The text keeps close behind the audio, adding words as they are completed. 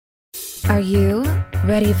Are you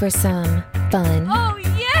ready for some fun? Oh,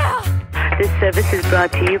 yeah! This service is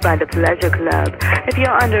brought to you by the Pleasure Club. If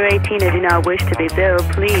you're under 18 and do not wish to be billed,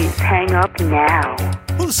 please hang up now.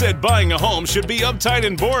 Who said buying a home should be uptight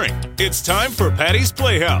and boring? It's time for Patty's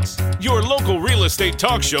Playhouse, your local real estate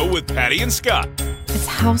talk show with Patty and Scott. It's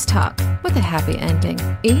house talk with a happy ending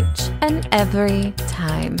each and every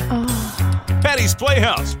time. Patty's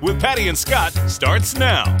Playhouse with Patty and Scott starts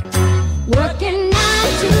now. Working 9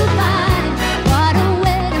 to 5, what a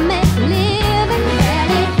way to make a living.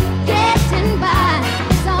 Barely getting by,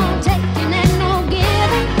 it's all taking and no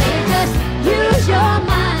giving. They just use your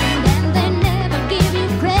mind and they never give you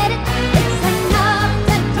credit. It's enough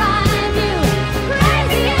to drive you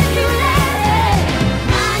crazy if you let it.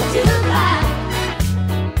 9 to 5.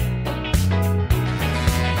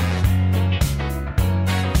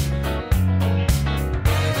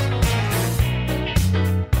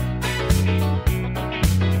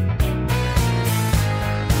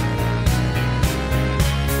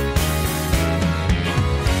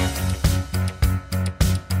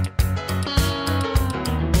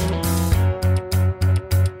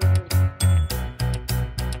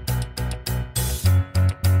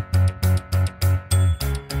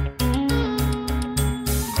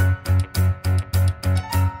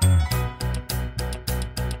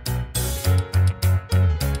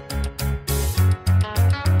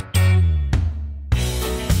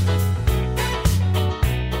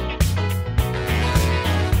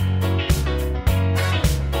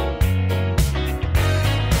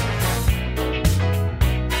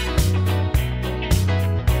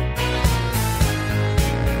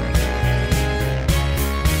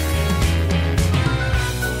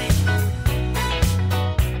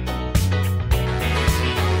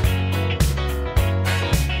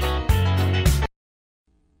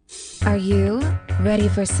 Are you ready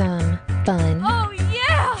for some fun? Oh,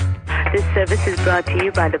 yeah! This service is brought to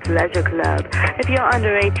you by the Pleasure Club. If you're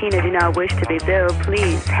under 18 and do not wish to be billed,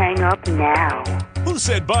 please hang up now. Who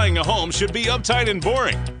said buying a home should be uptight and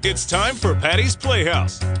boring? It's time for Patty's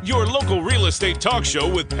Playhouse, your local real estate talk show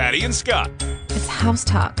with Patty and Scott. It's house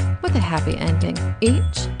talk with a happy ending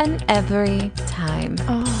each and every time.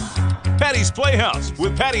 Patty's Playhouse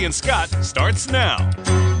with Patty and Scott starts now.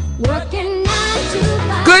 Working 9 to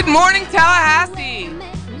 5. Good morning, Tallahassee.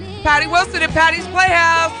 Patty Wilson at Patty's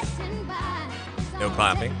Playhouse. No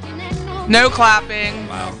clapping. No clapping.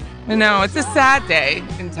 Wow. No, it's a sad day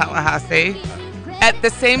in Tallahassee. At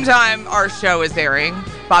the same time our show is airing,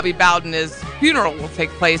 Bobby Bowden's funeral will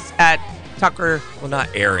take place at Tucker. Well, not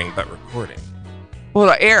airing, but recording.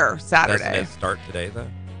 Will air Saturday. Doesn't it start today, though?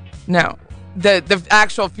 No, the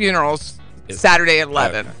actual funeral's Saturday at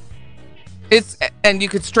 11. Okay. And you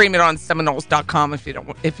could stream it on Seminoles.com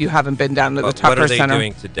if you haven't been down to the Tucker What are they Center.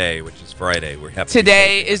 doing today, which is Friday?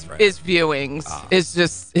 Today is viewings. It's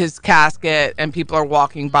just his casket, and people are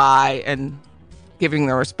walking by and giving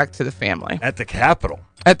their respect to the family. At the Capitol.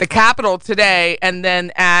 At the Capitol today, and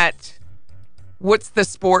then at, what's the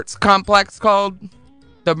sports complex called?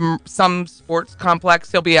 Some sports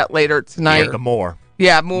complex he'll be at later tonight. The Moore.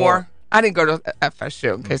 Yeah, Moore. I didn't go to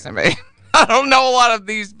FSU in case I don't know a lot of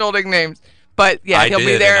these building names. But yeah, he'll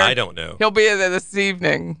be there. I don't know. He'll be there this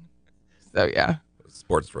evening. So yeah.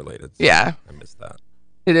 Sports related. So yeah. I missed that.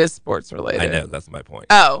 It is sports related. I know, that's my point.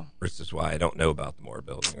 Oh. Which is why I don't know about the Moore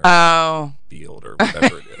building or field or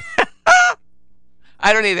whatever it is.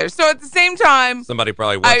 I don't either. So at the same time, somebody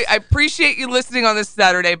probably I appreciate you listening on this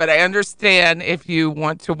Saturday, but I understand if you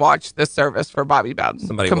want to watch the service for Bobby Bowden.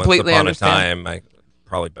 Somebody completely once upon understand. a time,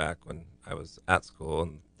 probably back when I was at school,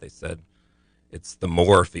 and they said, it's the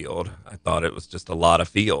Moore field. I thought it was just a lot of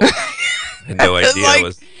field. I had no idea it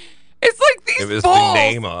was. It's like these it was fools. The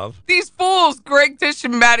name of these fools, Greg Tish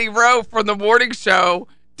and Maddie Rowe from the morning show,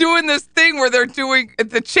 doing this thing where they're doing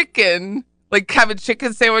the chicken, like having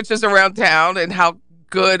chicken sandwiches around town and how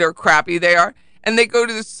good or crappy they are. And they go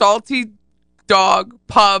to the Salty Dog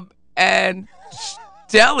Pub and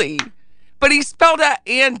Deli. But he spelled out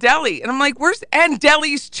Andeli. And I'm like, where's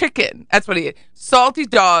Andeli's chicken? That's what he is. Salty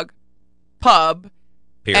Dog Pub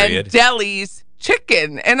period. And Deli's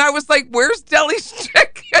chicken. And I was like, where's Deli's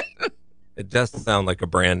chicken? It does sound like a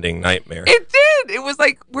branding nightmare. It did. It was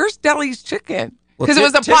like, where's Deli's chicken? Because it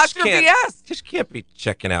was apostrophe S. Tish can't be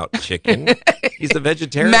checking out chicken. He's a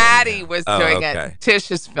vegetarian. Maddie was doing okay. it. Tish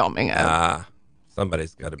is filming it.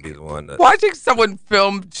 Somebody's got to be the one that... Watching someone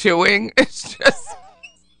film chewing is just...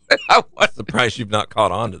 I'm surprised you've not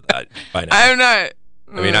caught on to that by now. I'm not...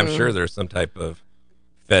 I mean, I'm sure there's some type of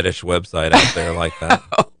fetish website out there like that.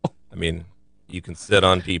 I mean, You can sit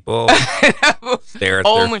on people, stare at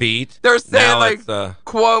their feet. They're saying now like it's,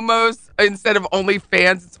 Cuomo's instead of only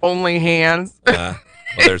fans, it's only hands. well,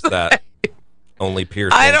 there's that. Only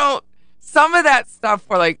piercing. Some of that stuff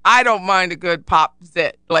where like, I don't mind a good pop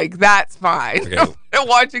zit. Like, that's fine. Okay.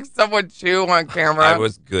 Watching someone chew on camera. I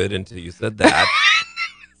was good until you said that.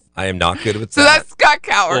 I am not good with so that. that's Scott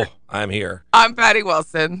Coward. Oh, I'm here. I'm Patty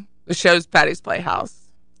Wilson. The show's Patty's Playhouse.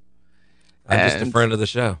 I'm just a friend of the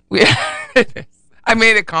show. I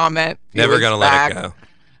made a comment. Never going to let it go.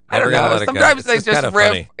 I don't know. Sometimes they just riff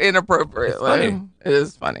funny. inappropriately. It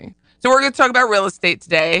is funny. So we're going to talk about real estate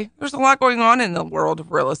today. There's a lot going on in the world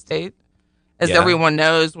of real estate. As everyone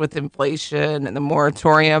knows, with inflation and the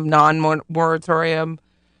moratorium, non-moratorium.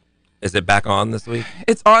 Is it back on this week?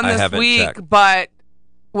 It's on this week, checked. but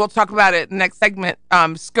we'll talk about it in the next segment.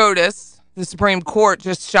 SCOTUS, the Supreme Court,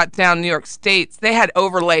 just shut down New York State. They had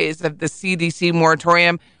overlays of the CDC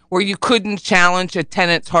moratorium where you couldn't challenge a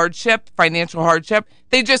tenant's hardship, financial hardship.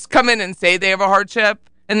 They just come in and say they have a hardship,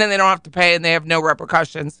 and then they don't have to pay, and they have no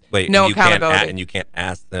repercussions. Wait, no you accountability. And you can't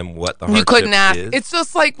ask them what the hardship You couldn't ask. is? It's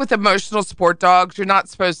just like with emotional support dogs. You're not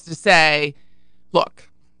supposed to say, look,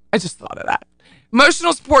 I just thought of that.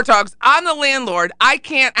 Emotional support dogs, I'm the landlord. I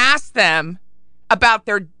can't ask them about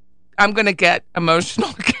their, I'm going to get emotional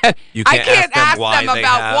again. I can't ask them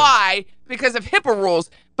about why because of HIPAA rules,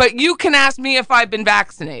 but you can ask me if I've been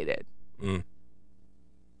vaccinated. Mm.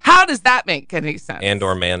 How does that make any sense? And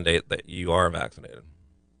or mandate that you are vaccinated.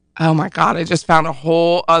 Oh my God, I just found a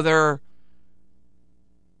whole other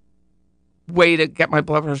way to get my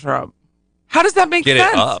blood pressure up. How does that make sense?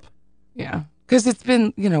 Get it up. Yeah, because it's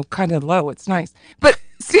been, kind of low. It's nice. But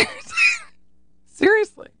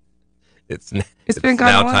seriously. It's been kind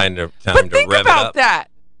now of low. time to But think rev about it up. that.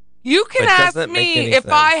 You can It ask doesn't make me any if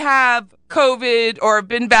sense. I have COVID or have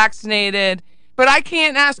been vaccinated, but I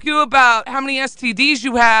can't ask you about how many STDs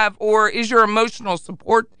you have or is your emotional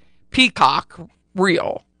support peacock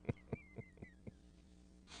real?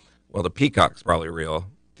 Well, the peacock's probably real.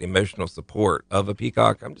 The emotional support of a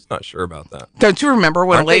peacock, I'm just not sure about that. Don't you remember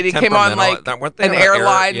when Aren't a they lady came on like temperamental? Weren't they an on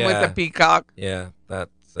airline yeah. with a peacock? Yeah, that's...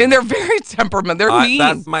 And they're very temperamental. They're mean.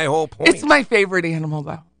 That's my whole point. It's my favorite animal,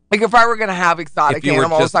 though. Like, if I were going to have exotic if you were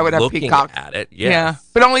animals, just I would have looking peacocks. at it, yes. Yeah,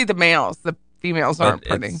 but only the males. The females aren't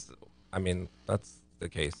But pretty. I mean, that's the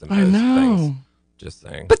case in I most know. things. Just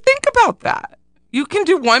saying. But think about that. You can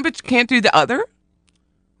do one, but you can't do the other.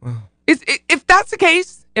 Well. If that's the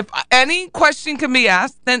case, if any question can be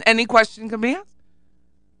asked, then any question can be asked.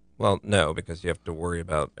 Well, no, because you have to worry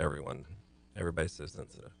about everyone. Everybody's so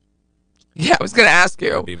sensitive. Yeah, I was going to ask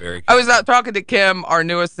you. Be very I was out talking to Kim, our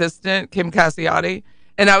new assistant, Kim Cassiotti,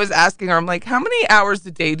 and I was asking her, I'm like, how many hours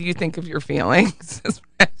a day do you think of your feelings?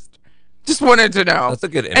 Just wanted to know. That's a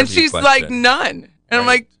good interview And she's question. like, none. And I'm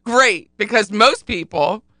like, great, because most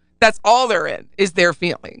people, that's all they're in, is their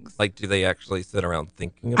feelings. Like, do they actually sit around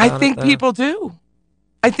thinking about it? I think though? people do.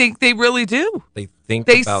 I think they really do. They think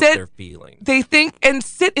They about sit- their feelings. They think and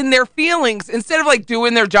sit in their feelings instead of like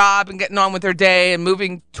doing their job and getting on with their day and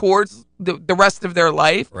moving towards the rest of their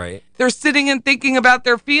life. Right. They're sitting and thinking about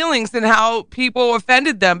their feelings and how people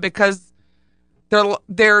offended them because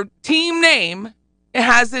their team name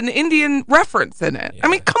has an Indian reference in it. Yeah. I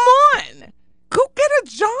mean, come on. Go get a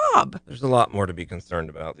job. There's a lot more to be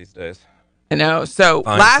concerned about these days. I know. So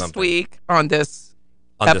Find last something. week on this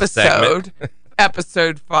On this episode, segment.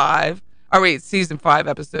 episode 5, or wait, season 5,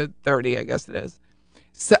 episode 30, I guess it is.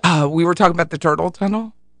 So we were talking about the turtle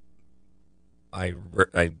tunnel. I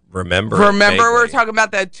remember. Remember, we were vaguely. talking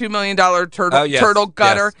about that $2 million turtle Oh, yes, turtle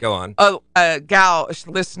gutter. Yes, go on. A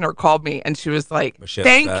listener called me and she was like, Was she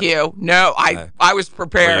 "Thank upset? you." No, I was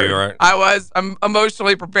prepared. Were you all right? I'm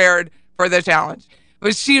emotionally prepared for the challenge.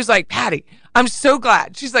 But she was like, "Patty, I'm so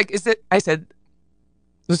glad." She's like, "Is it?" I said,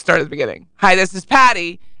 "Let's start at the beginning." "Hi, this is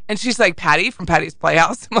Patty," and she's like, "Patty from Patty's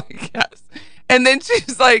Playhouse." I'm like, "Yes." And then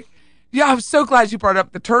she's like, "Yeah, I'm so glad you brought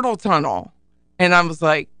up the turtle tunnel," and I was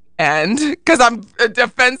like. And because I'm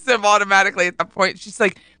defensive automatically at that point, she's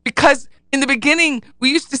like, because in the beginning,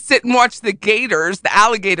 we used to sit and watch the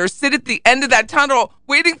alligators sit at the end of that tunnel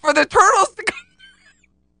waiting for the turtles to come.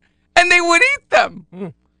 And they would eat them.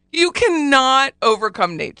 Mm. You cannot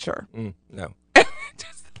overcome nature. No.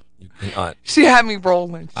 You cannot. She had me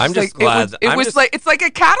rolling. She's I'm just like, glad. It's like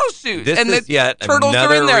a cattle chute. This and is the yet turtles are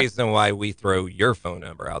in another there. reason why we throw your phone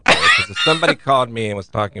number out there. Because if somebody called me and was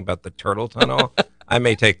talking about the turtle tunnel, I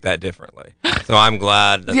may take that differently. So I'm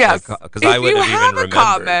glad that Yes. because I would have even If you have a remembered.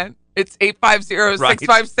 comment, it's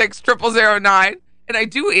 850-656-0009. And and I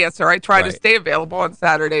do answer. I try to Right. stay available on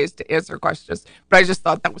Saturdays to answer questions. But I just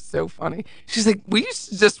thought that was so funny. She's like,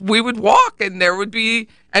 we would walk, and there would be,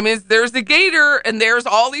 there's a gator, and there's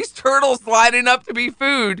all these turtles lining up to be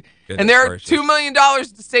food. Goodness and there are gracious. $2 million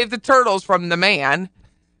to save the turtles from the man.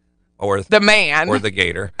 Or The man. or the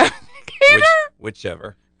gator. gator.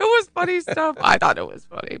 Whichever. It was funny stuff. I thought it was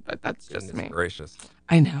funny, but that's just Goodness me. gracious.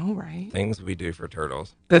 I know, right? Things we do for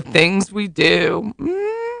turtles. The things we do.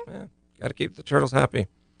 Yeah. Got to keep the turtles happy.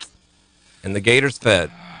 And the gators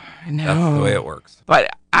fed. I know. That's the way it works.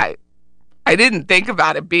 But I didn't think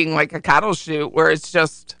about it being like a cattle shoot where it's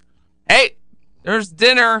just, hey, there's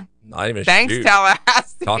dinner. Not even a Thanks, shoot.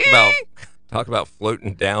 Tallahassee. Talk about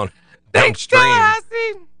floating down Thanks, downstream.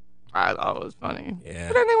 Tallahassee. I thought it was funny. Yeah.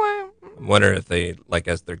 But anyway. I'm wondering if they, like,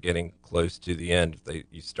 as they're getting close to the end,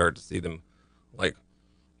 you start to see them, like,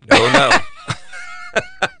 no.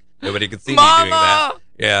 Nobody could see me doing that. Mama!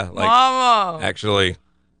 Yeah, like, Mama. actually,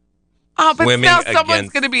 Oh, but swimming now someone's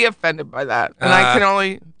against- going to be offended by that. And I can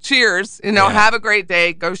only cheers. yeah. Have a great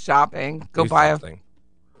day. Go shopping. Go do buy something.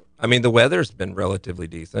 I mean, the weather's been relatively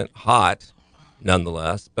decent. Hot,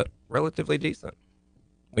 nonetheless, but relatively decent.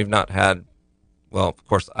 We've not had, well, of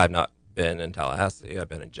course, I've not been in Tallahassee. I've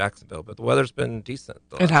been in Jacksonville, but the weather's been decent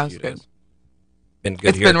the It last has few been. days. Been good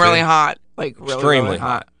It's here, been really too. hot. Like, really, Extremely really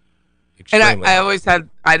hot. Extremely And I hot. always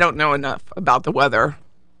I don't know enough about the weather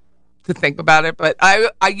to think about it, but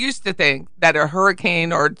I used to think that a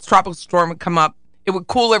hurricane or tropical storm would come up, it would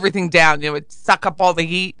cool everything down. It would suck up all the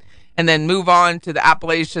heat and then move on to the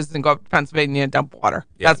Appalachians and go up to Pennsylvania and dump water.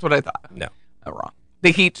 Yeah. That's what I thought. No, Oh, wrong.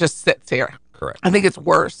 The heat just sits here. correct. I think it's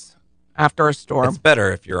worse after a storm. It's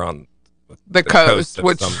better if you're on The coast, of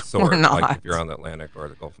which some sort, we're not. like if you're on the Atlantic or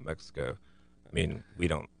the Gulf of Mexico. I mean, we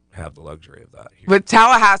don't have the luxury of that here. But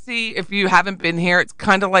Tallahassee, if you haven't been here, it's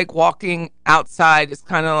kind of like walking outside. It's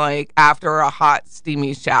kind of like after a hot,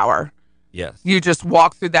 steamy shower. Yes, You just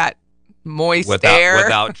walk through that moist air.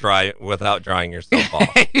 without drying yourself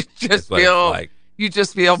off. you It's just what it's feel like. you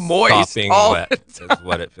just feel moist. Stop being all wet the is time.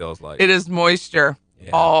 what it feels like. It is moisture.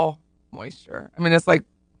 Yeah. All moisture. I mean, it's like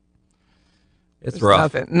It's there's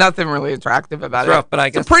rough. nothing really attractive about It's it. rough, but I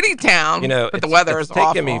it's a guess, pretty town. you know, but the it's- weather it's is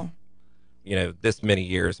taken awful. me, this many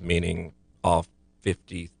years, meaning all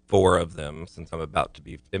 54 of them, since I'm about to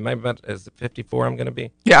be, is it 54 I'm going to be?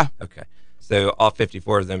 Yeah. Okay. So all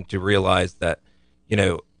 54 of them to realize that,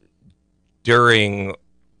 during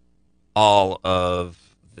all of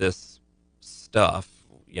this stuff,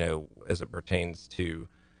 as it pertains to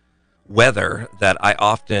weather, that I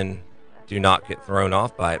often do not get thrown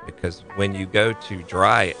off by it, because when you go to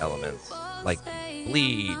dry elements, like you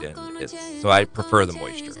bleed, and so I prefer the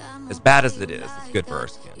moisture. As bad as it is, it's good for our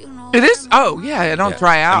skin. It is. Oh, yeah. It don't Yeah.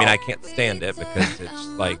 dry out. I mean, I can't stand it because it's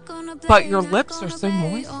like But your lips are so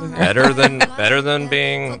moist. in there. better than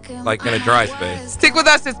being like in a dry space. Stick with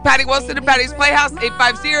us. It's Patty Wilson and Patty's Playhouse,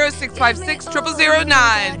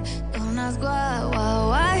 850-656-0009. Don't ask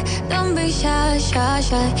why, don't be shy.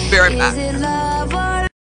 Be right back. Is it love or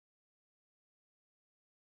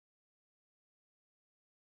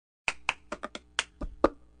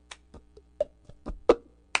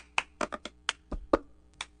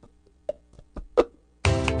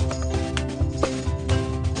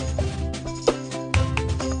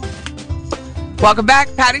Welcome back,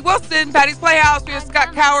 Patty Wilson, Patty's Playhouse. We have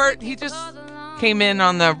Scott Cowart. He just came in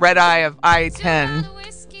on the red eye of I-10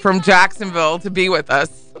 from Jacksonville to be with us.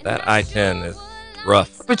 That I-10 is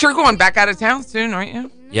rough. But you're going back out of town soon, aren't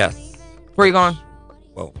you? Yes. Where are you going?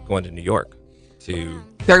 Well, going to New York to,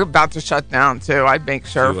 They're about to shut down, too. I'd make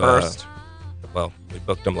sure To, first. well, we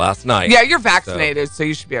booked them last night. Yeah, you're vaccinated, so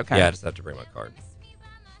you should be okay. Yeah, I just have to bring my card,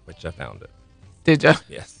 which I found it. Did you?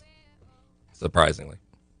 Yes. Surprisingly.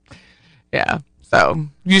 Yeah. So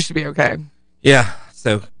you should be okay. Yeah.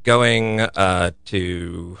 So going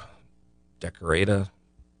to Decorata.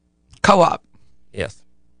 Co-op. Yes.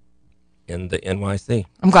 In the NYC.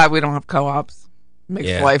 I'm glad we don't have co-ops. Makes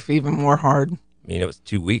Yeah. life even more hard. I mean, it was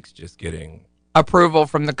 2 weeks just getting, Approval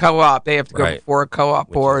from the co-op. They have to go Right. before a co-op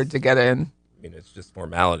Which board is- to get in. I mean, it's just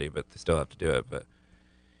formality, but they still have to do it. But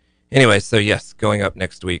anyway, so yes, going up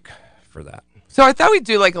next week for that. So I thought we'd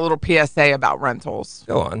do like a little PSA about rentals.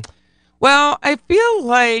 Go on. Well, I feel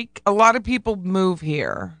like a lot of people move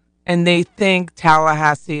here and they think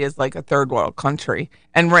Tallahassee is like a third world country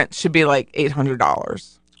and rent should be like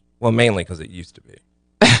 $800. Well, mainly because it used to be.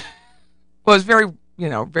 Well, it's very,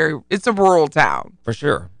 it's a rural town For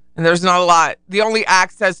sure. and there's not a lot. The only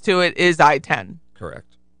access to it is I-10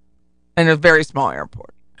 Correct. and a very small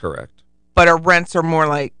airport. Correct. But our rents are more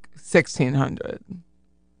like $1,600.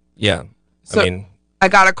 Yeah. So- I mean, I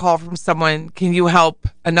got a call from someone. Can you help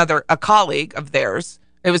a colleague of theirs?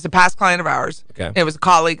 It was a past client of ours. Okay. It was a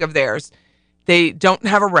colleague of theirs. They don't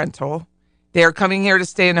have a rental. They're coming here to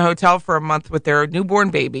stay in a hotel for a month with their newborn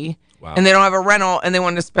baby. Wow. And they don't have a rental, and they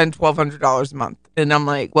want to spend $1,200 a month. And I'm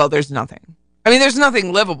like, well, there's nothing. I mean, there's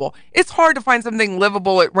nothing livable. It's hard to find something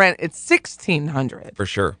livable at rent. It's $1,600. For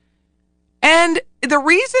sure. And the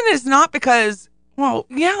reason is not because, well,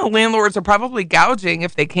 yeah, landlords are probably gouging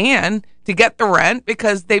if they can to get the rent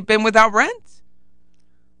because they've been without rent.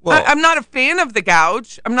 Well, I'm not a fan of the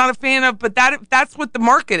gouge. I'm not a fan of, but if that's what the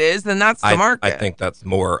market is, then that's the market. I think that's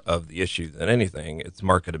more of the issue than anything. It's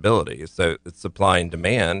marketability. So it's supply and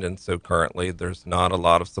demand. And so currently there's not a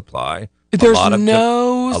lot of supply. There's a lot of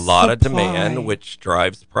supply. demand, which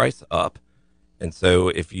drives price up. And so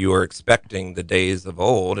if you are expecting the days of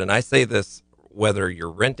old, and I say this whether you're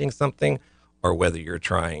renting something or whether you're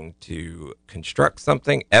trying to construct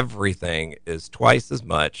something, everything is twice as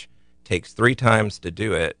much, takes 3 times to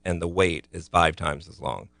do it, and the wait is 5 times as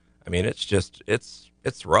long. I mean, it's just, it's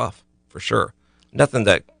rough for sure. Nothing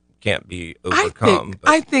that can't be overcome.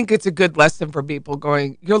 I think it's a good lesson for people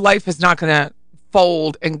going, your life is not going to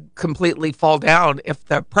fold and completely fall down if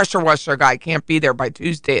the pressure washer guy can't be there by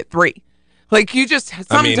Tuesday at 3. Like, you just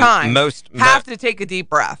sometimes have to take a deep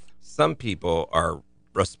breath. Some people are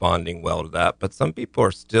responding well to that, but some people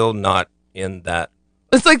are still not in that.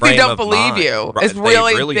 It's like they frame don't of believe mind. you. Right. It's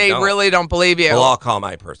really, they really don't believe you. Well, I'll call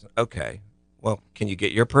my person. Okay. Well, can you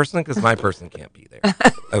get your person? Because my person can't be there.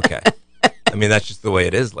 Okay. I mean, that's just the way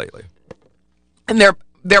it is lately. And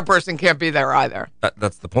their person can't be there either.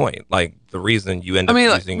 That's the point. Like, the reason you end up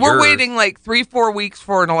using we're yours. waiting like 3-4 weeks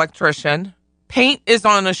for an electrician. Paint is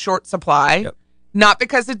on a short supply. Yep. Not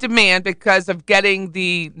because of demand, because of getting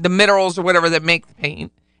the minerals or whatever that make the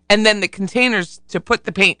paint. And then the containers to put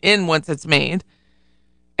the paint in once it's made.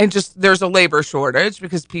 And just there's a labor shortage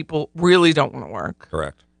because people really don't want to work.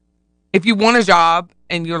 Correct. If you want a job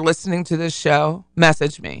and you're listening to this show,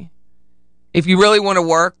 message me. If you really want to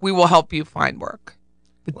work, we will help you find work.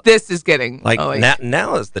 But this is getting like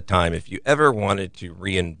now is the time if you ever wanted to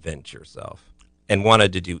reinvent yourself and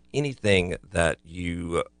wanted to do anything that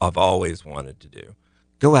you have always wanted to do,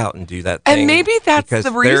 go out and do that thing. And maybe that's because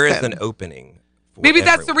the reason. there is an opening. Maybe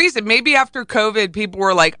that's the reason. Maybe after COVID, people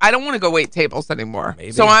were like, I don't want to go wait tables anymore.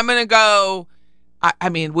 Maybe. So I'm going to go. I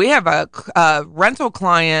mean, we have a rental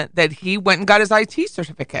client that he went and got his IT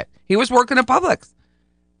certificate. He was working at Publix.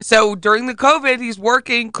 So during the COVID, he's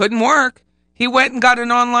working, couldn't work. He went and got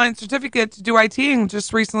an online certificate to do IT and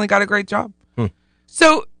just recently got a great job.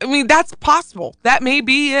 So, I mean, that's possible. That may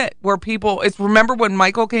be it where people, remember when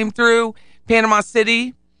Michael came through Panama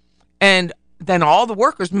City and then all the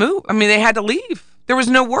workers moved. I mean, they had to leave. There was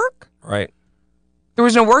no work. Right. There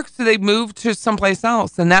was no work, so they moved to someplace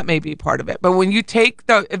else, and that may be part of it. But when you take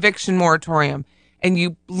the eviction moratorium and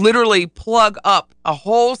you literally plug up a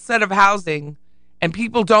whole set of housing and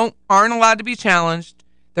people aren't allowed to be challenged,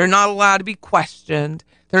 they're not allowed to be questioned,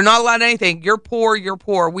 they're not allowed anything. You're poor, you're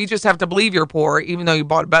poor. We just have to believe you're poor, even though you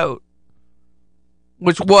bought a boat.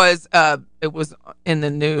 Which was, it was in the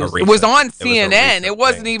news. It was on CNN. It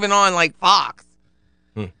wasn't even on like Fox.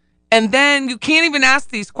 And then you can't even ask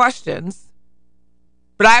these questions,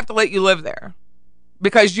 but I have to let you live there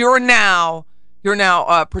because you're now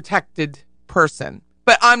a protected person.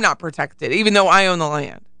 But I'm not protected, even though I own the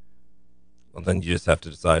land. Well, then you just have to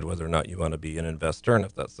decide whether or not you want to be an investor and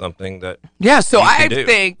if that's something that so I do.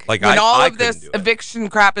 think like when I of this eviction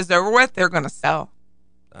crap is over with, they're going to sell.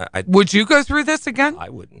 Would you go through this again? I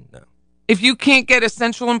wouldn't, no. If you can't get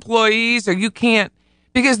essential employees or you can't,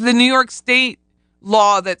 because the New York State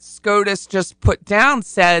law that SCOTUS just put down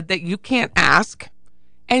said that you can't ask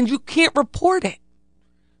and you can't report it.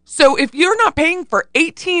 So if you're not paying for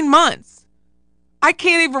 18 months, I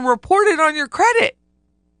can't even report it on your credit.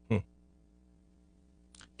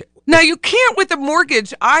 Now, you can't with a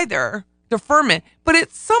mortgage either, deferment, but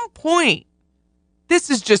at some point, this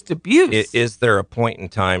is just abuse. Is there a point in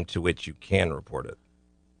time to which you can report it?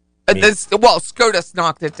 SCOTUS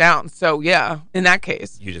knocked it down, so yeah, in that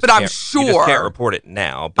case. But I'm sure you just can't report it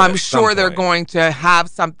now. But I'm sure they're going to have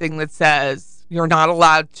something that says you're not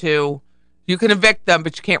allowed to. You can evict them,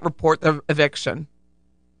 but you can't report the eviction.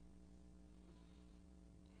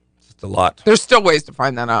 It's just a lot. There's still ways to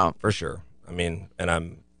find that out. For sure. I mean, and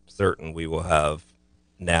I'm certain we will have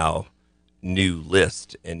now new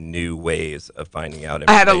list and new ways of finding out.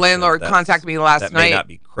 I had a landlord contact me last night. That may not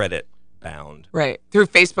be credit bound. Right. Through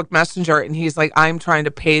Facebook Messenger. And he's like, I'm trying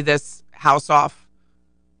to pay this house off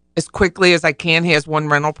as quickly as I can. He has one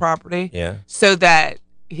rental property. Yeah. So that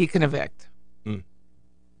he can evict.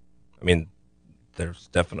 I mean, there's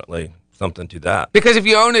definitely something to that. Because if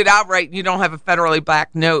you own it outright and you don't have a federally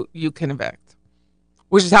backed note, you can evict.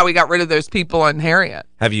 Which is how we got rid of those people on Harriet.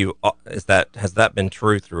 Has that been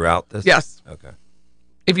true throughout this? Yes. Okay.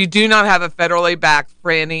 If you do not have a federally backed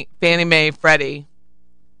Fannie Mae, Freddie,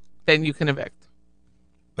 then you can evict.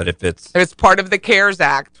 But if it's part of the CARES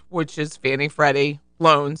Act, which is Fannie Freddie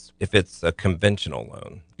loans, if it's a conventional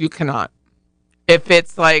loan, you cannot. If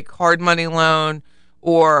it's like hard money loan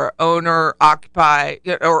or owner occupy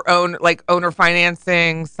or owner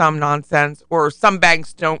financing, some nonsense, or some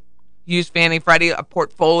banks don't use Fannie Freddie, a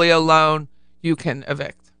portfolio loan, you can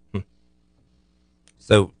evict.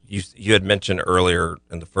 So you had mentioned earlier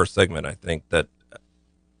in the first segment, I think, that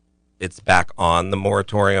it's back on the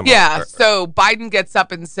moratorium. Yeah. So Biden gets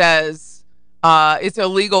up and says it's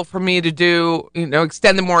illegal for me to do,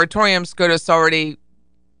 extend the moratorium. SCOTUS already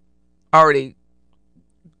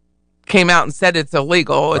came out and said it's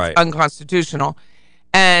illegal. It's right. Unconstitutional.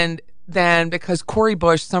 And then because Cori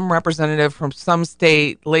Bush, some representative from some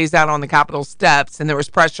state, lays out on the Capitol steps, and there was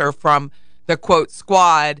pressure from the, quote,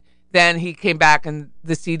 squad, then he came back and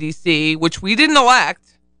the CDC, which we didn't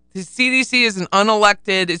elect. The CDC is an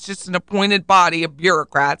unelected, it's just an appointed body of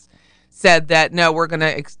bureaucrats, said that, no, we're going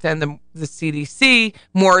to extend the CDC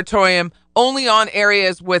moratorium only on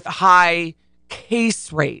areas with high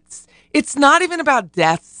case rates. It's not even about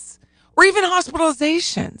deaths or even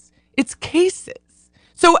hospitalizations. It's cases.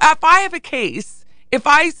 So if I have a case, if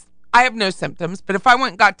I have no symptoms, but if I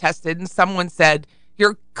went and got tested and someone said,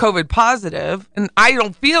 you're COVID positive and I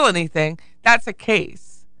don't feel anything, that's a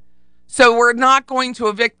case. So we're not going to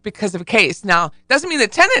evict because of a case. Now, doesn't mean the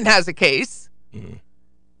tenant has a case. Mm-hmm.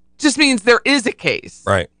 Just means there is a case.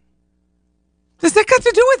 Right. Does that got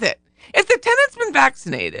to do with it? If the tenant's been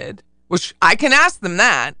vaccinated, which I can ask them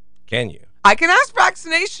that. Can you? I can ask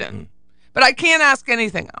vaccination, but I can't ask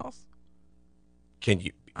anything else.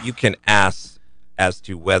 You can ask as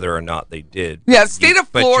to whether or not they did. Yeah, state of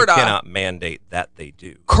Florida. But you cannot mandate that they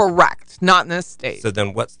do. Correct. Not in this state. So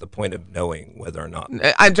then what's the point of knowing whether or not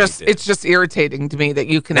it's just irritating to me that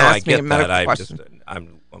you can ask me a medical question.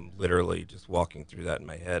 I'm literally just walking through that in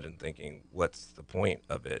my head and thinking, what's the point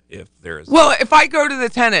of it if there's... Well, if I go to the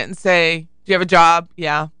tenant and say, do you have a job?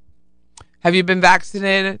 Yeah. Have you been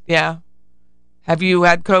vaccinated? Yeah. Have you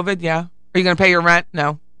had COVID? Yeah. Are you going to pay your rent?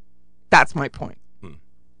 No. That's my point.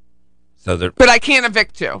 But I can't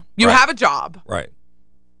evict you. You right. have a job. Right.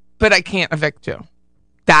 But I can't evict you.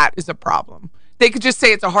 That is a problem. They could just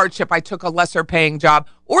say it's a hardship. I took a lesser paying job.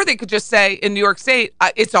 Or they could just say in New York State,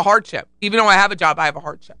 it's a hardship. Even though I have a job, I have a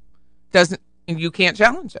hardship. You can't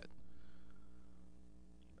challenge it.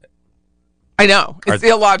 I know. It's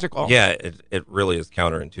illogical. Yeah, it really is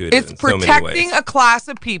counterintuitive. It's protecting a class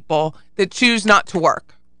of people that choose not to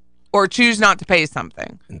work or choose not to pay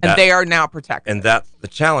something. And they are now protected. And that's the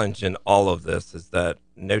challenge in all of this, is that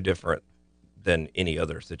no different than any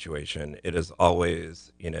other situation, it is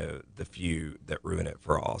always, the few that ruin it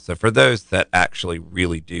for all. So for those that actually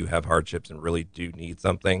really do have hardships and really do need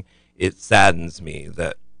something, it saddens me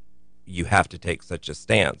that you have to take such a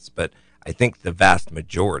stance. But I think the vast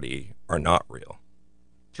majority are not real.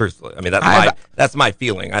 Truthfully. I mean, that's my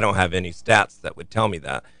feeling. I don't have any stats that would tell me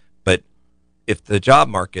that. But if the job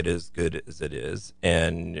market is good as it is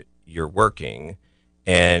and you're working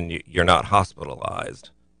and you're not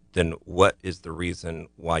hospitalized, then what is the reason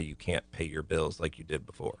why you can't pay your bills like you did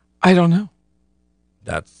before? I don't know.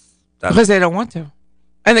 That's because they don't want to.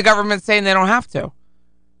 And the government's saying they don't have to.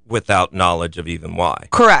 Without knowledge of even why.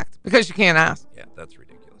 Correct. Because you can't ask. Yeah, that's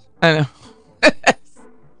ridiculous. I know.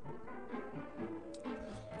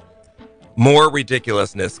 More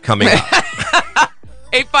ridiculousness coming up.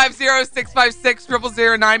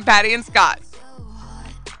 850-656-0009, Patty and Scott.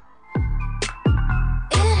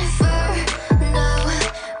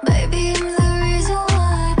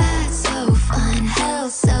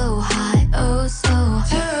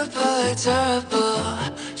 Terrible,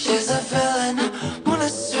 she's a villain, one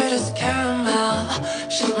as sweet as caramel.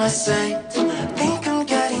 She's my saint, think I'm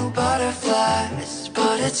getting butterflies,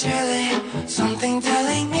 but it's really something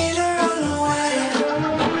telling me to run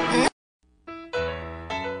away.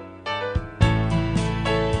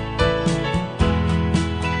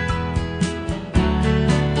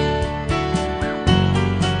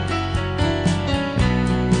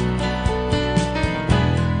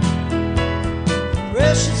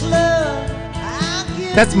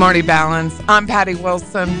 That's Marty Balance. I'm Patty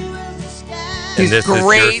Wilson. He's a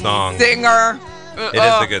great singer. It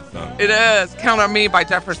is a good song. It is. Count on Me by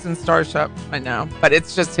Jefferson Starship. I know, but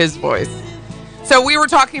it's just his voice. So we were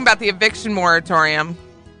talking about the eviction moratorium,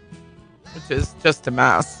 which is just a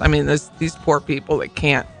mess. I mean, these poor people that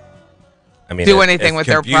can't. I mean, do anything with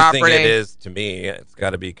their confusing property. It is to me. It's got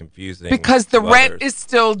to be confusing because the to rent others. is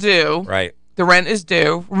still due. right. The rent is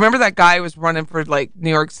due. Remember that guy who was running for like New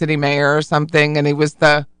York City mayor or something, and he was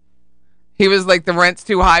like the rent's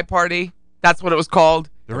too high party. That's what it was called.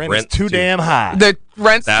 The rent is too damn high. The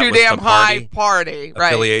rent's That too was damn the high party. Right.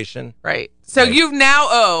 Affiliation. Right. So Right. you now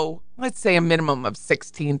owe, let's say, a minimum of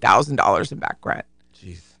 $16,000 in back rent.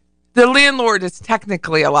 Jeez, The landlord is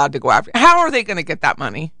technically allowed to go after. How are they going to get that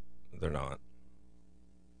money? they're not.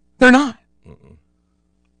 They're not.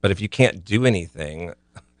 But if you can't do anything,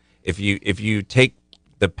 if you take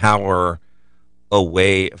the power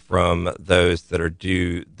away from those that are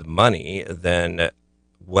due the money, then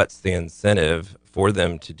what's the incentive for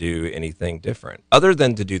them to do anything different other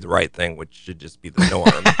than to do the right thing, which should just be the norm?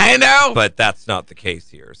 I know. But that's not the case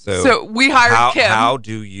here. So we hired Kim. How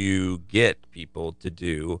do you get people to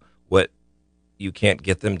do what you can't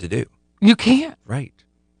get them to do? You can't. Right.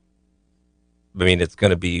 I mean, it's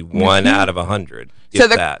going to be 1 out of 100. So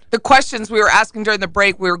if the questions we were asking during the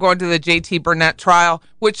break, we were going to the JT Burnett trial,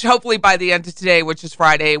 which hopefully by the end of today, which is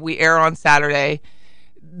Friday, we air on Saturday,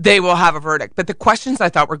 they will have a verdict. But the questions I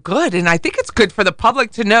thought were good, and I think it's good for the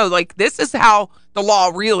public to know, like, this is how the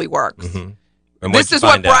law really works. Mm-hmm. And This is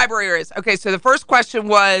what bribery is. Okay, so the first question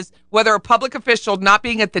was whether a public official not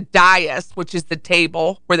being at the dais, which is the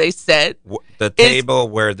table where they sit. The table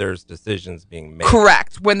where there's decisions being made.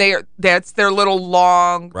 Correct. When that's their little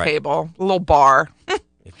long table, little bar,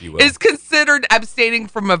 if you will. is considered abstaining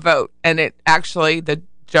from a vote. And it actually, the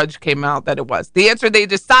judge came out that it was. The answer they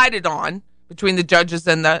decided on between the judges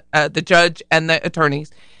and the judge and the attorneys.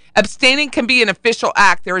 Abstaining can be an official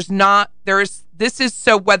act. This is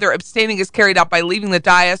so whether abstaining is carried out by leaving the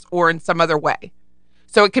dais or in some other way.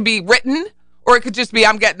 So it could be written or it could just be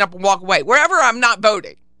I'm getting up and walk away. Wherever I'm not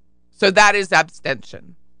voting. So that is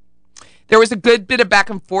abstention. There was a good bit of back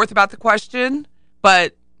and forth about the question,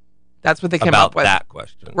 but that's what they came up with. About that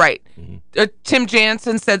question. Right. Mm-hmm. Tim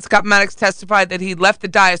Jansen said Scott Maddox testified that he left the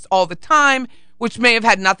dais all the time, which may have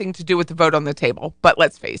had nothing to do with the vote on the table. But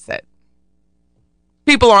let's face it.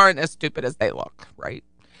 People aren't as stupid as they look, right?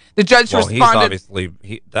 The judge responded. He's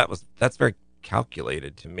obviously that's very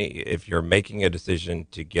calculated to me. If you're making a decision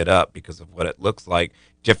to get up because of what it looks like,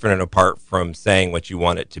 different and apart from saying what you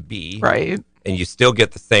want it to be, right? And you still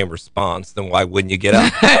get the same response, then why wouldn't you get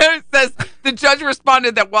up? It says the judge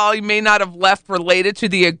responded that while he may not have left related to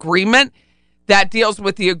the agreement, that deals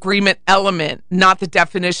with the agreement element, not the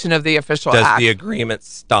definition of the official act. Does the agreement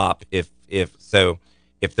stop if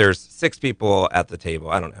there's 6 people at the table?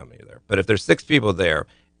 I don't know how many are there, but if there's 6 people there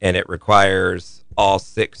and it requires all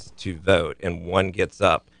 6 to vote and one gets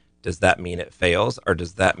up, does that mean it fails, or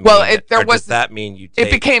does that mean does that mean you take?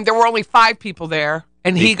 It became there were only 5 people there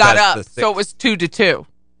and he got up, so it was 2-2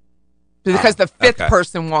 because the 5th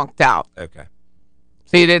person walked out. Okay,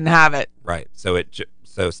 so you didn't have it right.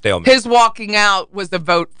 So stalemate. His walking out was the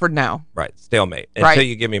vote for no. Right, stalemate until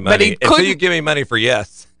you give me money. Until you give me money for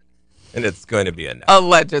yes. And it's going to be a no.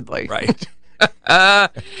 Allegedly. Right.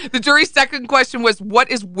 The jury's second question was,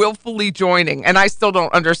 what is willfully joining? And I still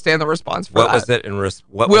don't understand the response for what that. Was it in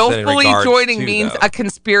what willfully was it in joining to, means though? a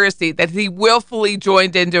conspiracy, that he willfully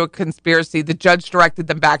joined into a conspiracy. The judge directed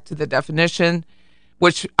them back to the definition,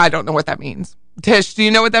 which I don't know what that means. Tish, do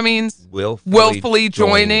you know what that means? Willfully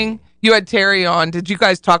joining. You had Terry on. Did you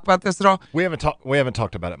guys talk about this at all? We haven't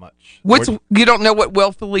talked about it much. You don't know what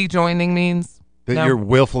willfully joining means? That you're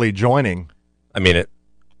willfully joining. I mean,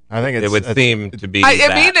 I think it would seem to be.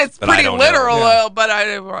 I mean, it's pretty literal, Yeah. but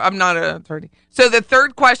I'm not an attorney. So the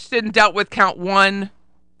third question dealt with count 1,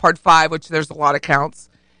 part 5, which there's a lot of counts.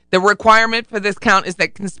 The requirement for this count is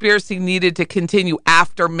that conspiracy needed to continue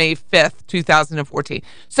after May 5th, 2014.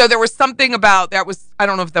 So there was something about that was, I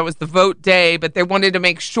don't know if that was the vote day, but they wanted to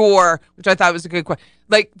make sure, which I thought was a good question.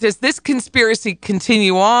 Like, does this conspiracy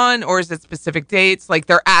continue on, or is it specific dates? Like,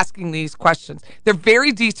 they're asking these questions. They're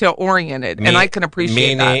very detail oriented, and I can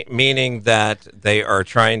appreciate that. Meaning that they are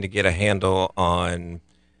trying to get a handle on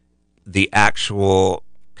the actual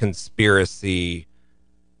conspiracy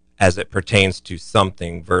as it pertains to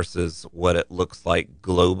something versus what it looks like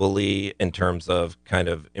globally in terms of kind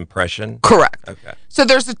of impression? Correct. Okay. So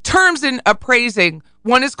there's terms in appraising.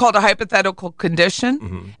 One is called a hypothetical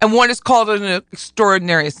condition, and one is called an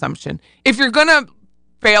extraordinary assumption. If you're going to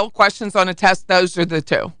fail questions on a test, those are the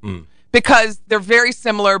two. Because they're very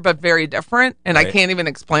similar but very different, and I can't even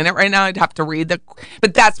explain it right now. I'd have to read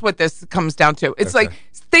but that's what this comes down to. It's like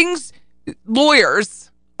lawyers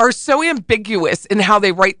are so ambiguous in how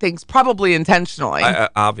they write things, probably intentionally.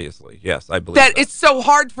 Obviously, yes, I believe that it's so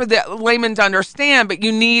hard for the layman to understand, but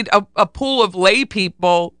you need a pool of lay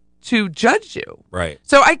people to judge you. Right.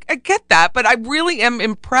 So I get that, but I really am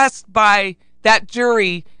impressed by that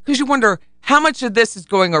jury because you wonder how much of this is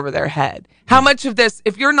going over their head. How much of this,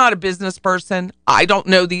 if you're not a business person, I don't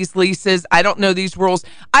know these leases, I don't know these rules,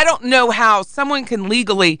 I don't know how someone can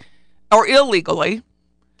legally or illegally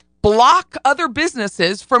block other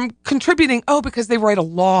businesses from contributing. Oh, because they write a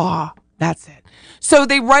law. That's it. So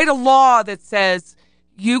they write a law that says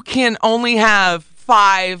you can only have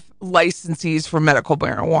 5 licensees for medical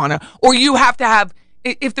marijuana, or you have to have,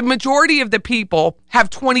 if the majority of the people have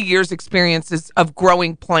 20 years experiences of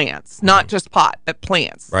growing plants, not just pot, but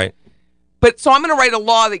plants. Right. But so I'm going to write a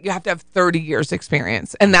law that you have to have 30 years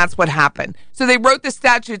experience. And that's what happened. So they wrote the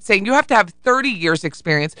statute saying you have to have 30 years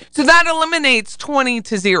experience. So that eliminates 20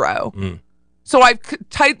 to 0. So I've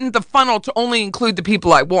tightened the funnel to only include the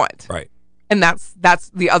people I want. Right. And that's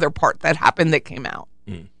the other part that happened that came out.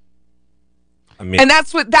 I mean, And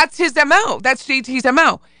that's his MO. That's JT's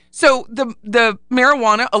MO. So the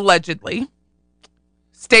marijuana, allegedly,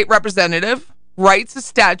 state representative writes a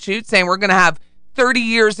statute saying we're going to have 30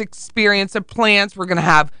 years experience of plants. We're going to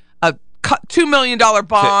have a $2 million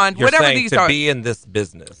bond, you're whatever saying these to are. be in this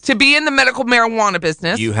business, To be in the medical marijuana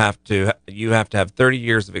business. you have to have 30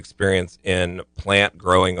 years of experience in plant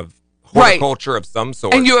growing of Right. horticulture of some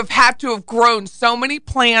sort. And you have had to have grown so many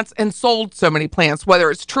plants and sold so many plants,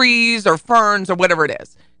 whether it's trees or ferns or whatever it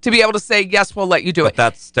is, to be able to say, yes, we'll let you do But it.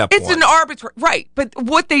 that's step It's one. an arbitrary, right. But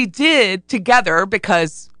what they did together,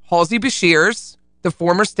 because Halsey Bashirs, the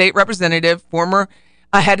former state representative, former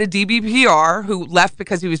head of DBPR, who left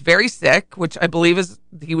because he was very sick, which I believe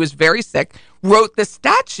he was very sick, wrote the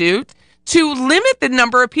statute to limit the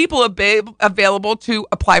number of people available to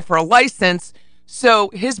apply for a license. So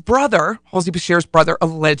his brother, Halsey Bashir's brother,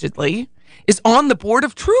 allegedly, is on the board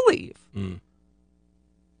of Trulieve.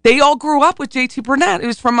 They all grew up with JT Burnett,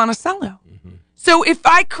 who's from Monticello. So if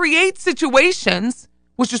I create situations,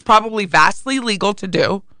 which is probably vastly legal to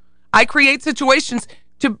do, I create situations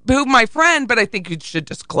to boo my friend, but I think you should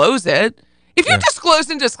disclose it. If you disclose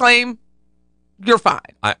and disclaim, you're fine.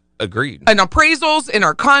 I agreed. In appraisals, in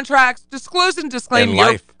our contracts, disclose and disclaim, In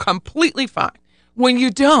you're life. completely fine. When you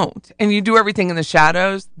don't, and you do everything in the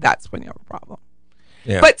shadows, that's when you have a problem.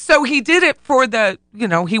 Yeah. But so he did it for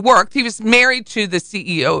he worked. He was married to the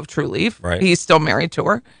CEO of Trulieve. Right. He's still married to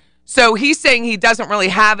her. So he's saying he doesn't really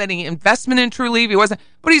have any investment in Trulieve. He wasn't,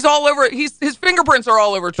 but he's all over. His fingerprints are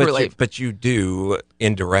all over Trulieve. But you do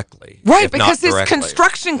indirectly. Right, if not because his directly.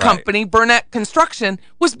 construction Right. company, Burnett Construction,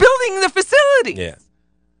 was building the facility. Yeah.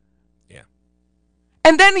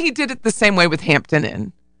 And then he did it the same way with Hampton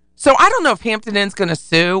Inn. So I don't know if Hampton Inn's going to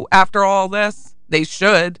sue after all this. They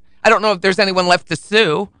should. I don't know if there's anyone left to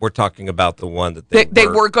sue. We're talking about the one that They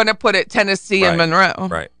were going to put at Tennessee and Monroe.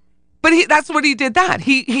 Right. But that's what he did that.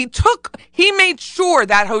 He made sure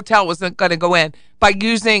that hotel wasn't going to go in by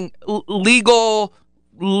using legal,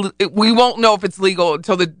 we won't know if it's legal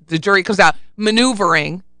until the jury comes out,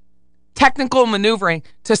 technical maneuvering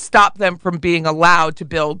to stop them from being allowed to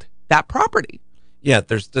build that property. Yeah,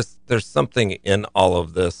 there's something in all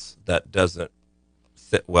of this that doesn't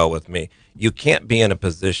sit well with me. You can't be in a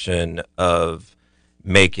position of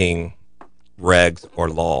making regs or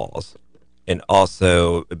laws and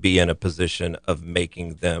also be in a position of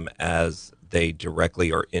making them as they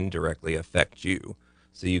directly or indirectly affect you.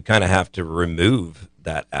 So you kind of have to remove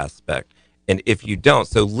that aspect. And if you don't,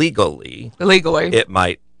 so legally, it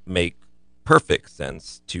might make perfect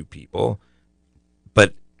sense to people,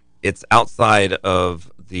 but it's outside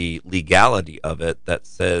of the legality of it that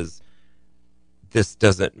says this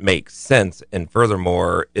doesn't make sense, and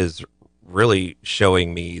furthermore is really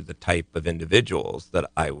showing me the type of individuals that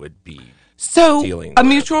I would be dealing with. A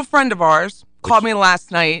mutual friend of ours called me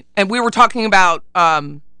last night, and we were talking about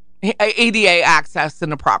ADA access in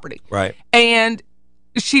the property. Right. And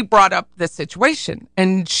she brought up this situation,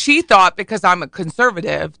 and she thought because I'm a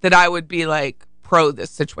conservative that I would be like pro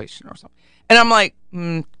this situation or something. And I'm like,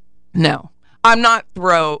 no, I'm not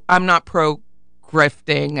pro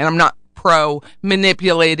grifting, and I'm not pro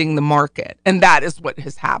manipulating the market. And that is what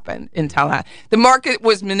has happened in Tallahassee. The market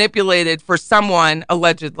was manipulated for someone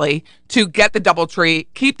allegedly to get the DoubleTree,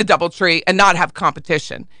 keep the DoubleTree, and not have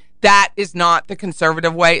competition. That is not the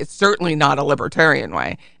conservative way. It's certainly not a libertarian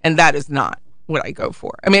way. And that is not what I go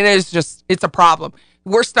for. I mean, it's a problem.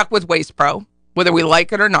 We're stuck with Waste Pro, whether we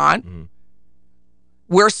like it or not.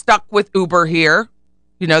 We're stuck with Uber here,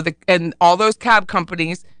 and all those cab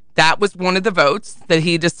companies. That was one of the votes that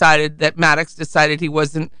he decided, that Maddox decided he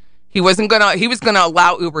was going to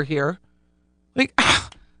allow Uber here. Like,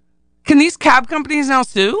 can these cab companies now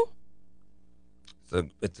sue?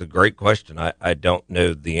 it's a great question. I don't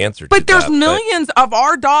know the answer to But there's that, millions of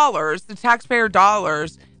our dollars, the taxpayer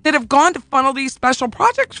dollars, that have gone to funnel these special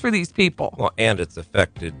projects for these people. Well, and it's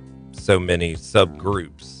affected so many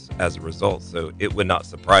subgroups as a result. So it would not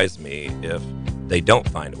surprise me if they don't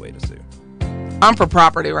find a way to sue. I'm for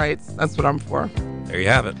property rights. That's what I'm for. There you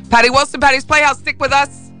have it. Patty Wilson, Patty's Playhouse. Stick with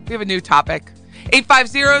us. We have a new topic.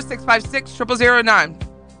 850-656-0009.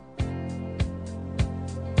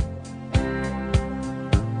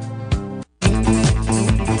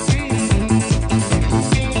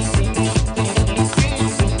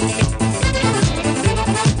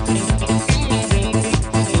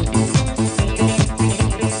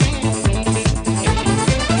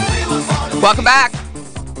 Welcome back.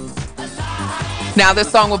 Now this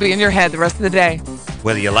song will be in your head the rest of the day.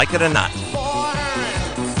 Whether you like it or not.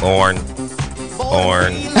 Born.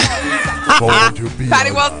 Born to be Patty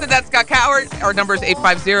alive. Wilson, that's Scott Coward. Our number is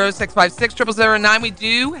 850-656-0009. We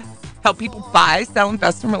do help people buy, sell,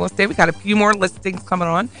 invest in real estate. We got a few more listings coming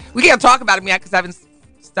on. We can't talk about them yet because I haven't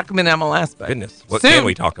stuck them in MLS. But Goodness, what soon. can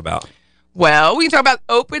we talk about? Well, we can talk about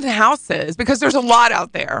open houses because there's a lot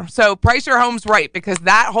out there. So price your homes right because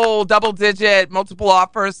that whole double-digit, multiple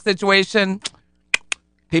offers situation,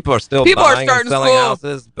 People are still People are buying starting and selling school.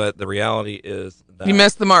 houses, but the reality is that you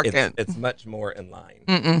missed the market. It's much more in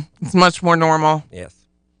line. It's much more normal. Yes.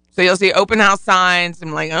 So you'll see open house signs.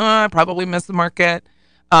 I'm like, I probably missed the market.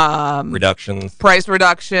 Reductions. Price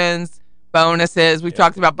reductions, bonuses. We've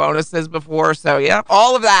talked about bonuses before. So, yeah,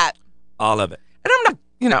 all of that. All of it. And I'm not,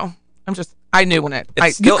 I knew when It's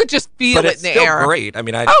you still- could just feel but it it's in the still air. great. I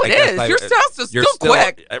mean, I it guess is. Your house is you're still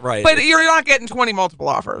quick. Right. But you're not getting 20 multiple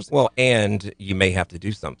offers. Well, and you may have to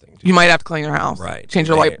do something. You might have to clean your house. Right. Change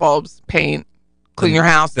your light bulbs, paint, clean your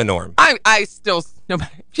house. The norm. I still, no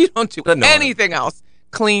matter if you don't do The norm. anything else,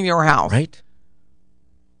 clean your house. Right.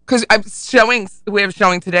 Because we have a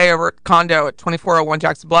showing today over at condo at 2401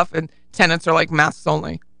 Jackson Bluff, and tenants are like masks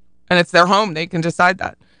only. And it's their home. They can decide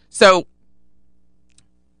that. So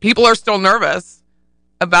people are still nervous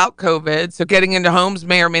about COVID. So getting into homes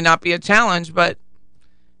may or may not be a challenge, but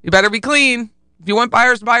you better be clean. If you want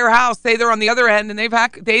buyers to buy your house, say they're on the other end and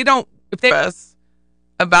about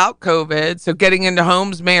COVID. So getting into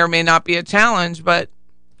homes may or may not be a challenge, but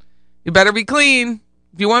you better be clean.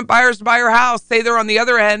 If you want buyers to buy your house, say they're on the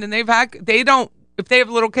other end and if they have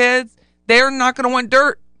little kids, they're not going to want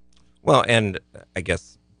dirt. Well, and I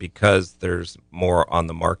guess because there's more on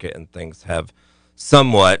the market and things have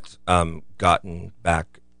somewhat gotten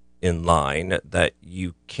back in line, that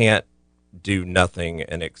you can't do nothing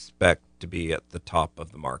and expect to be at the top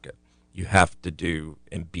of the market. You have to do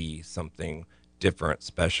and be something different,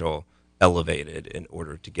 special, elevated in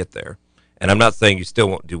order to get there. And I'm not saying you still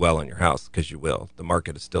won't do well in your house, because you will. The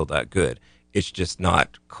market is still that good. It's just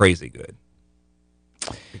not crazy good.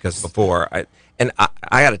 Because before, I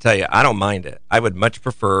got to tell you, I don't mind it. I would much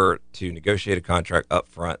prefer to negotiate a contract up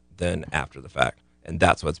front than after the fact. And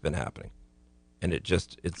that's what's been happening. And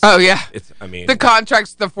oh yeah. The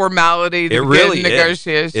contract's the formality to it really begin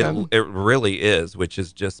negotiation. It really is, which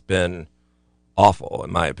has just been awful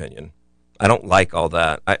in my opinion. I don't like all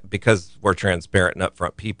that. Because we're transparent and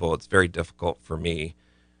upfront people, it's very difficult for me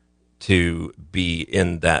to be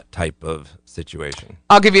in that type of situation.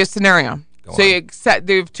 I'll give you a scenario. They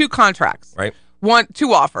have two contracts. Right.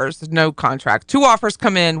 Two offers, no contract. Two offers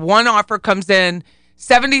come in. One offer comes in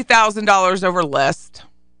 $70,000 over list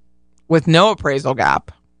with no appraisal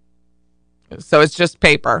gap. So it's just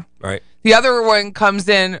paper. Right. The other one comes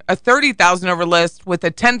in a $30,000 over list with a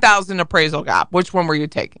 $10,000 appraisal gap. Which one were you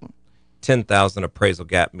taking? $10,000 appraisal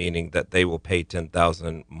gap, meaning that they will pay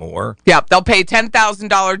 $10,000 more. Yeah, they'll pay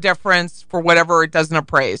 $10,000 difference for whatever it doesn't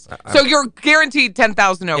appraise. So you're guaranteed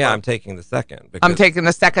 $10,000 over. Yeah, I'm taking the second. I'm taking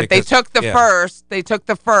the second. They took the first. They took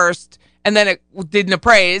the first, and then it didn't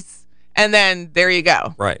appraise, and then there you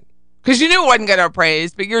go. Right. Because you knew it wasn't going to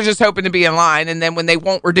appraise, but you're just hoping to be in line, and then when they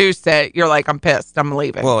won't reduce it, you're like, I'm pissed. I'm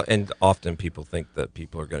leaving. Well, and often people think that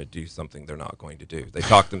people are going to do something they're not going to do. They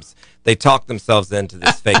talk themselves into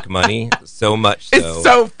this fake money so much so. It's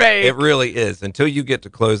so fake. It really is. Until you get to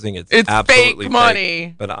closing, it's absolutely fake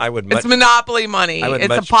money. Fake. But it's monopoly money.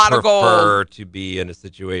 It's a pot of gold. I would much prefer to be in a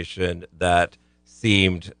situation that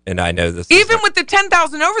seemed, and I know this even with the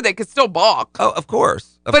 $10,000 over, they could still balk. Oh, of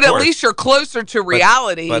course. But at least you're closer to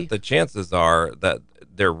reality. But the chances are that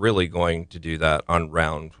they're really going to do that on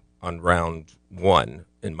round one,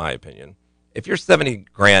 in my opinion. If you're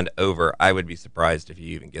 $70,000 over, I would be surprised if you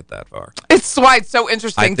even get that far. It's why it's so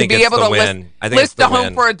interesting to be able to list a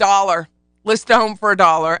home for $1. List a home for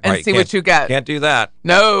 $1 and see what you get. Can't do that.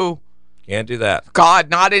 No. Can't do that. God,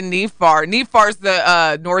 not in NEFAR. NEFAR's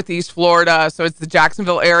the Northeast Florida, so it's the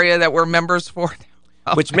Jacksonville area that we're members for.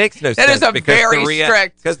 Which makes no That sense. is a because very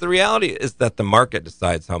strict. Because the reality is that the market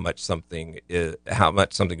decides how much something goes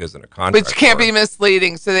in a contract. Which can't for. be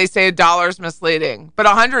misleading. So they say $1 is misleading, but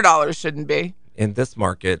 $100 shouldn't be. In this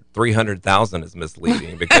market, 300,000 is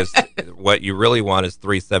misleading because what you really want is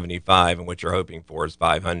 375, and what you're hoping for is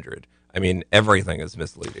 500. I mean, everything is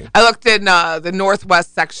misleading. I looked in the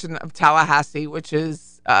northwest section of Tallahassee, which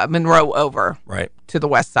is Monroe over Right. to the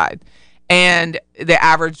west side, and the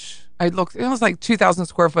average. I looked. It was like 2,000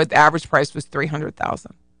 square foot. The average price was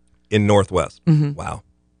 300,000. In Northwest. Mm-hmm. Wow.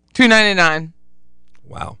 $299.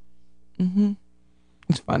 Wow.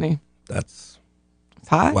 It's funny. That's It's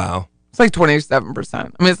high. wow. It's like 27%.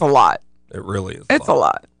 I mean, it's a lot. It really is. It's a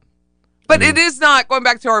lot. But it is not, going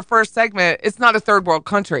back to our first segment, it's not a third world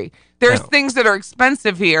country. There's No. things that are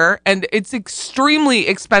expensive here, and it's extremely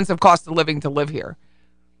expensive cost of living to live here.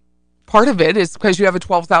 Part of it is because you have a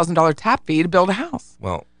 $12,000 tap fee to build a house.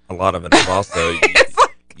 Well, a lot of it is also It's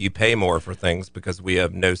like, you pay more for things because we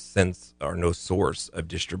have no sense or no source of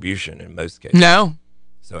distribution in most cases. no,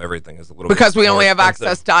 So everything is a little because bit we more only have expensive.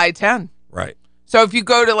 access to I-10. Right. So if you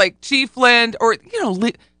go to like Chiefland or,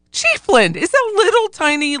 Chiefland is a little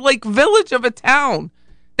tiny like village of a town.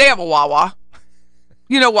 They have a Wawa.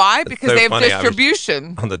 You know why? Because so they have funny. I was-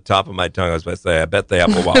 distribution. On the top of my tongue, I was about to say, I bet they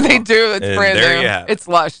have a Wawa. They do. It's And brand there new. you have it. It's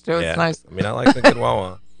lush too. Yeah. It's nice. I mean, I like the good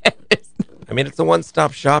Wawa. I mean, it's a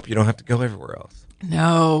one-stop shop. You don't have to go everywhere else.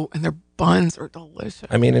 No, and their buns are delicious.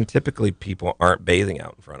 I mean, and typically people aren't bathing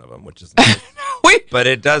out in front of them, which is nice. We But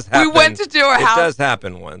it does happen. went to do a house. It does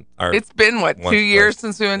happen one. Or, It's been what, once 2 years twice.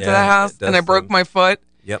 since we went to Yeah, the house, it does and I broke seem- my foot.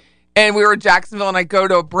 Yep. And we were in Jacksonville, and I go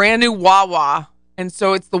to a brand new Wawa, and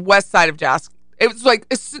so it's the west side of Jacksonville. It was like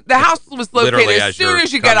the house was located Literally as as soon you're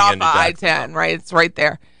as you get off of coming into I-10, Jacksonville. right? It's right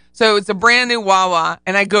there. So it's a brand new Wawa,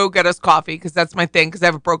 and I go get us coffee because that's my thing because I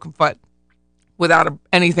have a broken foot without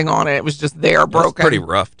anything on it. It was just there It's broken. pretty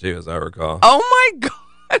rough, too, as I recall. Oh my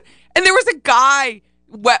God. And there was a guy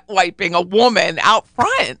wet wiping a woman out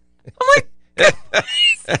front. I'm like, why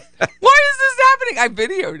is this happening? I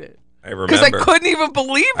videoed it I remember. because I couldn't even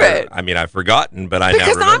believe it. I mean, I've forgotten, but I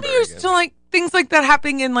Because now I'm remember. used again. to like things like that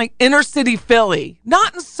happening in like inner city Philly,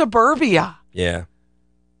 not in suburbia. Yeah.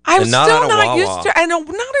 I'm And not still at a not Wawa. used to, and not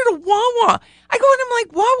at a Wawa. I go and I'm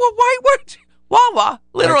like, Wawa, why would you? Wawa,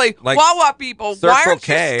 literally, Like Wawa people, Circle why aren't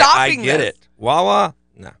K, you stopping I get this? it. Wawa?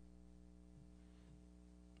 No.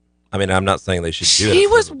 I mean, I'm not saying they should do it. He at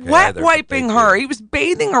was Circle K wet either, but wiping they her. do. He was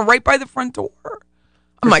bathing her right by the front door.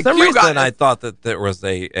 I'm For like, some you reason, got I it. thought that there was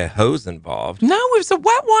a hose involved. No, it was a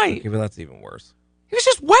wet wipe. Okay, well, that's even worse. He was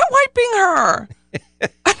just wet wiping her. I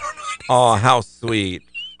don't know. Oh, how sweet.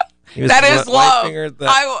 He was That is love. wiping her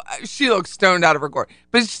that- She looked stoned out of her gourd,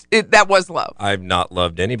 but that was love. I've not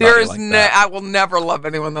loved anybody There is like that. I will never love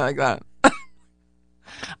anyone like that.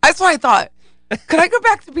 That's why I thought, could I go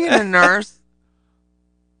back to being a nurse?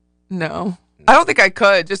 No, I don't think I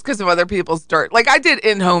could, just because of other people's dirt. Like I did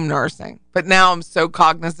in-home nursing, but now I'm so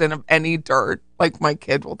cognizant of any dirt. Like my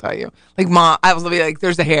kid will tell you, like Mom, I was be like,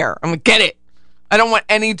 "There's a hair." I'm like, "Get it." I don't want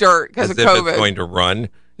any dirt because As of if COVID. it's going to run.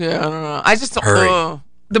 Yeah, I don't know. I just Hurry.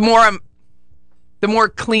 the more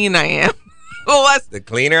clean I am, the less. The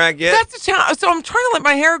cleaner I get, That's a challenge. So I'm trying to let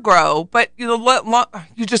my hair grow, but you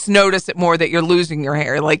just notice it more that you're losing your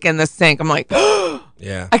hair, like in the sink. I'm like,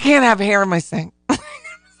 yeah. I can't have hair in my sink.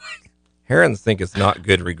 Hair in the sink is not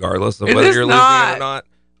good regardless of It whether is you're not. losing it or not.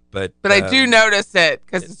 But I do notice it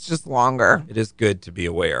because it's just longer. It is good to be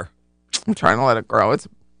aware. I'm trying to let it grow. It's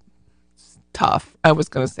tough. I was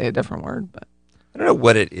going to say a different word, but I don't know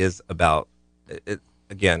what it is about it.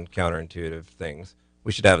 Again, counterintuitive things.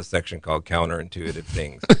 We should have a section called counterintuitive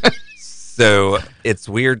things. So it's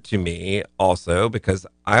weird to me also because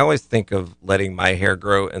I always think of letting my hair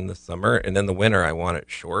grow in the summer and in the winter I want it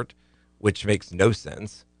short, which makes no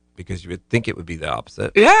sense because you would think it would be the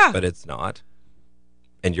opposite. Yeah. But it's not.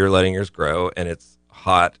 And you're letting yours grow and it's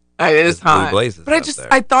hot. it is as blue hot. blazes But up there.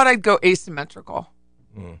 I thought I'd go asymmetrical.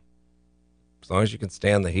 As long as you can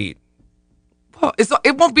stand the heat. Well,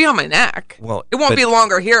 it won't be on my neck. Well, it won't but- be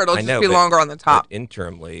longer here. It'll I just know, be but- longer on the top. But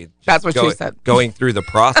interimly, just That's what she said. Going through the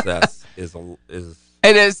process is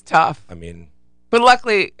It is tough. I mean, But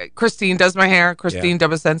luckily, Christine does my hair, Christine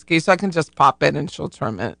Dobosensky, so I can just pop in and she'll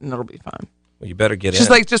trim it and it'll be fine. well, you better get in. She's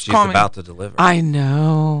like, just She's call me. about to deliver. I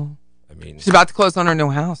know. I mean, She's about to close on her new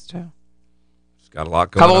house, too. she's got a lot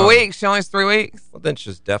going Couple on. of weeks. She only has 3 weeks. Well, then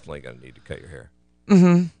she's definitely going to need to cut your hair.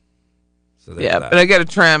 Mm-hmm. So there's Yeah, that. but I get a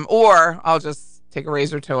trim, or I'll just take a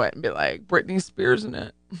razor to it and be like, Britney Spears in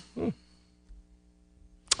it.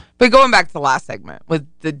 But But going back to the last segment with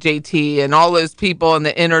the JT and all those people in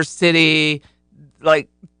the inner city, like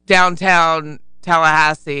downtown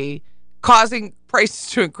Tallahassee, causing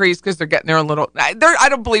prices to increase because they're getting their own little... I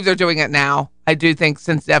don't believe they're doing it now. I do think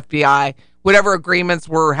since the FBI, whatever agreements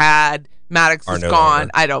were had, Maddox is gone.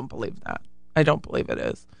 Longer. I don't believe that. I don't believe it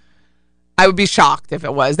is. I would be shocked if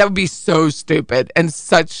it was. That would be so stupid and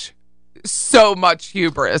so much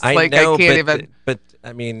hubris. I I know, can't even... But,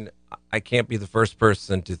 I mean, I can't be the first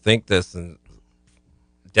person to think this, and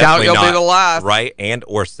Doubt definitely you'll not be the last. right and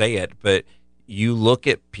or say it, but you look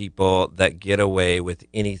at people that get away with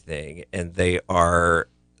anything, and they are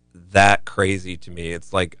that crazy to me.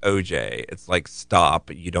 It's like OJ. It's like, stop.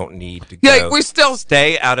 You don't need to go. Yeah, we still...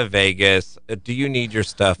 Stay out of Vegas. Do you need your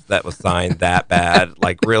stuff that was signed that bad?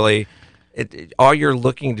 Like, really? All you're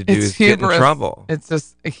looking to do It's is get in hubris. trouble. It's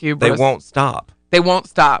just a hubris. They won't stop. They won't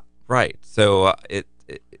stop. Right. So it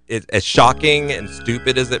as shocking and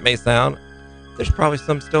stupid as it may sound, there's probably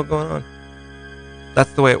some still going on.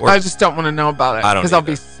 That's the way it works. I just don't want to know about it I don't because I'll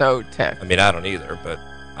either. be so ticked. I mean, I don't either, but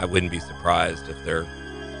I wouldn't be surprised if there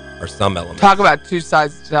are some elements. Talk about two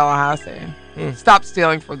sides to Tallahassee. Stop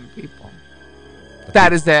stealing from the people.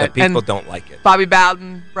 That is it. The people And don't like it. Bobby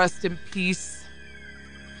Bowden, rest in peace.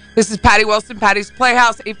 This is Patty Wilson, Patty's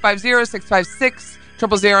Playhouse,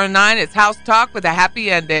 850-656-0009. It's House Talk with a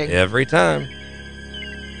happy ending. Every time.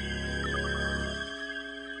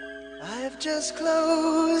 I've just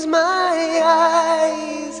closed my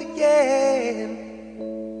eyes again,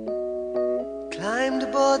 climbed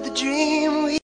aboard the dream we